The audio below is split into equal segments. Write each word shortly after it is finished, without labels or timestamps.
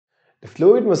The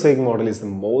fluid mosaic model is the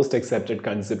most accepted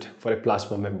concept for a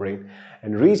plasma membrane,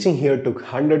 and reaching here took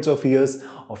hundreds of years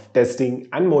of testing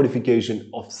and modification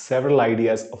of several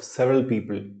ideas of several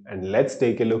people. And let's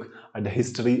take a look at the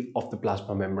history of the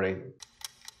plasma membrane.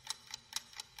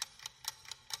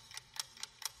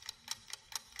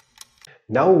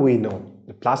 Now we know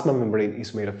the plasma membrane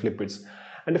is made of lipids,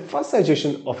 and the first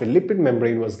suggestion of a lipid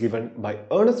membrane was given by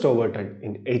Ernest Overton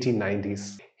in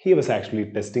 1890s. He was actually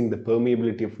testing the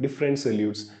permeability of different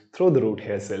solutes through the root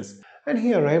hair cells, and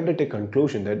he arrived at a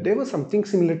conclusion that there was something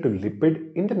similar to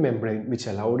lipid in the membrane which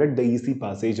allowed the easy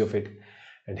passage of it,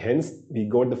 and hence we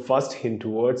got the first hint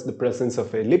towards the presence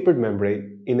of a lipid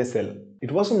membrane in a cell.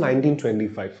 It was in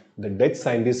 1925 the Dutch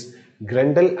scientists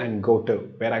Grendel and Gorter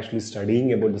were actually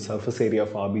studying about the surface area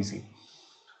of RBC.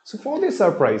 So for their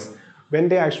surprise, when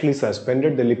they actually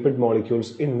suspended the lipid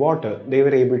molecules in water, they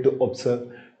were able to observe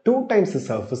 2 times the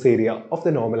surface area of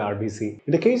the normal RBC.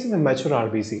 In the case of a mature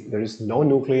RBC, there is no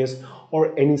nucleus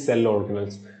or any cell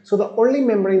organelles. So the only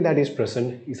membrane that is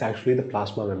present is actually the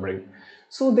plasma membrane.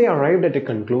 So they arrived at a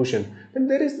conclusion that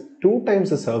there is 2 times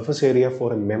the surface area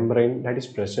for a membrane that is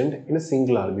present in a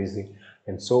single RBC.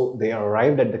 And so they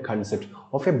arrived at the concept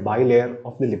of a bilayer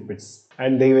of the lipids.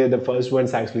 And they were the first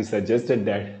ones actually suggested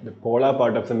that the polar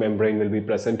part of the membrane will be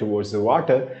present towards the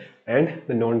water and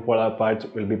the non-polar part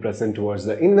will be present towards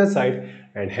the inner side,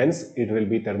 and hence it will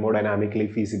be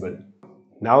thermodynamically feasible.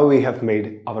 Now we have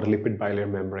made our lipid bilayer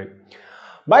membrane.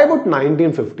 By about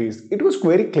 1950s, it was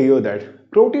very clear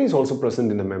that protein is also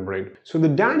present in the membrane. So the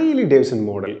Danielli-Davson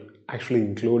model actually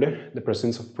included the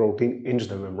presence of protein into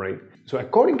the membrane. So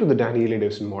according to the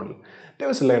Danielli-Davson model, there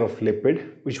was a layer of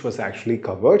lipid which was actually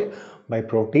covered by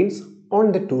proteins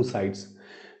on the 2 sides.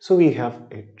 So we have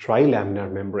a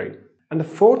trilaminar membrane. And the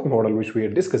fourth model which we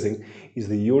are discussing is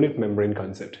the unit membrane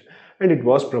concept, and it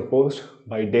was proposed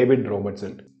by David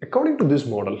Robertson. According to this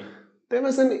model, there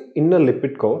was an inner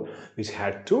lipid core which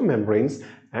had 2 membranes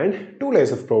and 2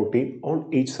 layers of protein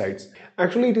on each side.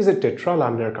 Actually, it is a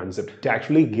tetralaminar concept. It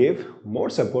actually gave more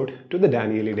support to the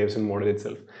Danielli-Davson model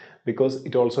itself, because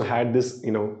it also had this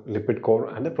lipid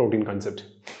core and the protein concept.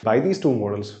 By these 2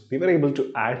 models, we were able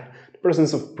to add the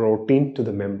presence of protein to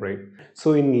the membrane.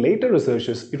 So in later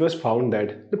researches, it was found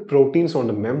that the proteins on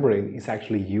the membrane is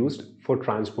actually used for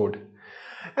transport.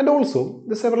 And also,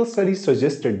 the several studies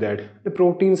suggested that the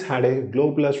proteins had a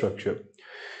globular structure.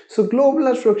 So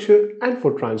globular structure and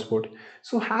for transport.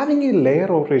 So having a layer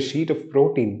or a sheet of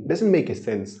protein doesn't make a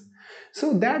sense.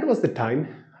 So that was the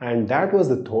time, and that was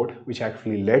the thought which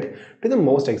actually led to the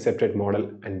most accepted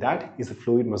model, and that is the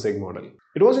fluid mosaic model.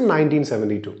 It was in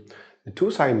 1972. The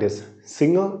 2 scientists,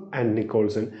 Singer and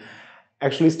Nicolson,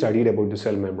 actually studied about the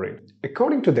cell membrane.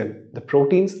 According to them, the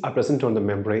proteins are present on the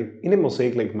membrane in a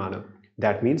mosaic-like manner.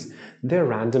 That means they're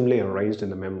randomly arranged in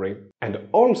the membrane, and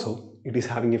also it is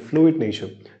having a fluid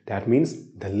nature. That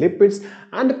means the lipids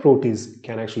and the proteins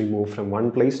can actually move from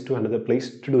one place to another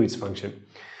place to do its function.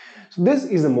 So this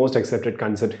is the most accepted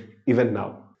concept even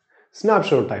now.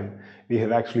 Snapshot time. We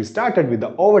have actually started with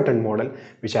the Overton model,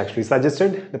 which actually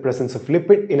suggested the presence of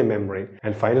lipid in a membrane.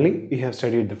 And finally, we have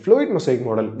studied the fluid mosaic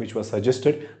model, which was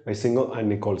suggested by Singer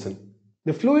and Nicolson.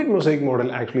 The fluid mosaic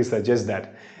model actually suggests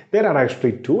that there are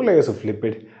actually 2 layers of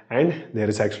lipid, and there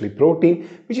is actually protein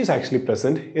which is actually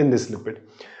present in this lipid.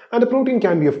 And the protein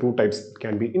can be of 2 types. It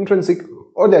can be intrinsic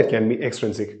or that can be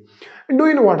extrinsic. And do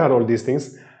you know what are all these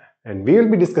things? And we will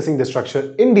be discussing the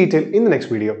structure in detail in the next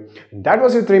video. And that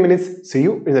was your 3 minutes. See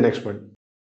you in the next one.